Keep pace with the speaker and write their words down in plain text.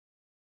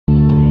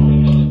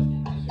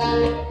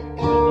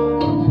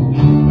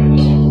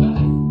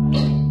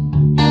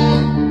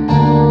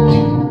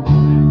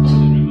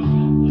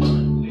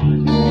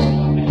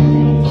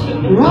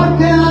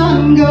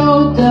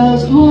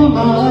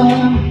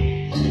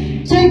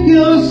Take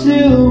your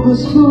silver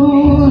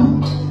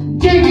spoon,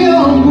 dig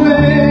your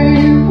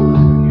grave.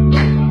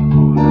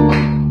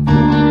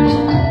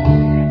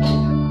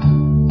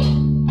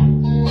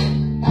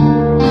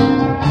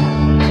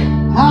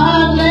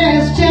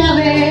 Heartless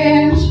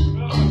challenge,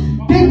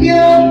 pick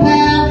your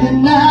path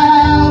and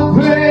I'll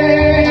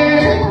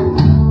pray.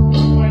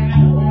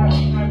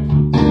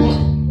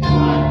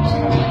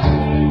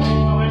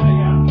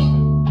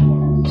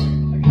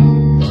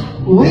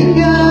 Wake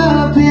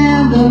up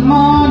in the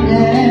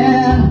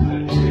morning,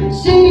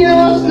 see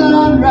your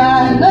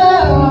sunrise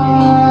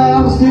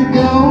loves to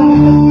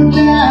go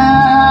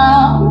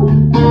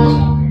down.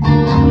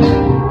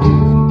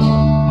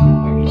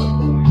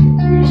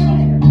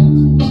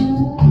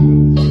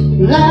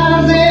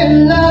 Lousy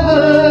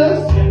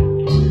lovers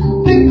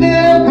pick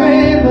their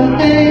prey, but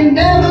they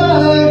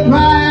never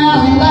cry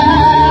out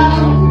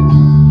loud.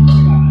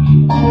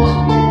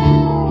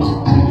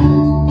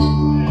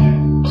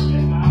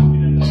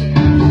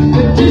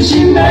 But did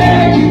she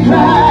make you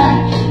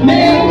cry,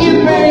 make you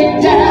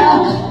break down,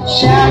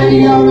 shatter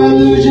your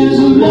illusions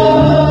of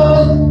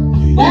love?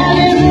 And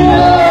it's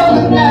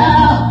over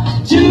now,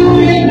 do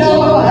you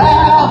know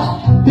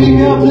how? Pick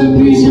up the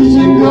pieces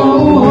and go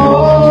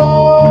home.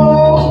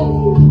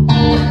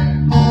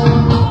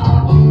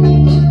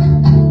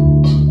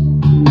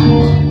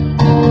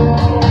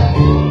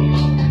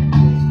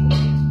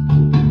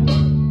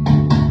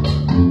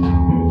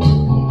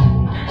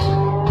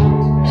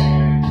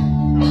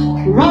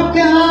 Rock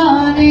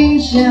on,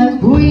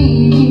 ancient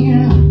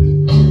queen,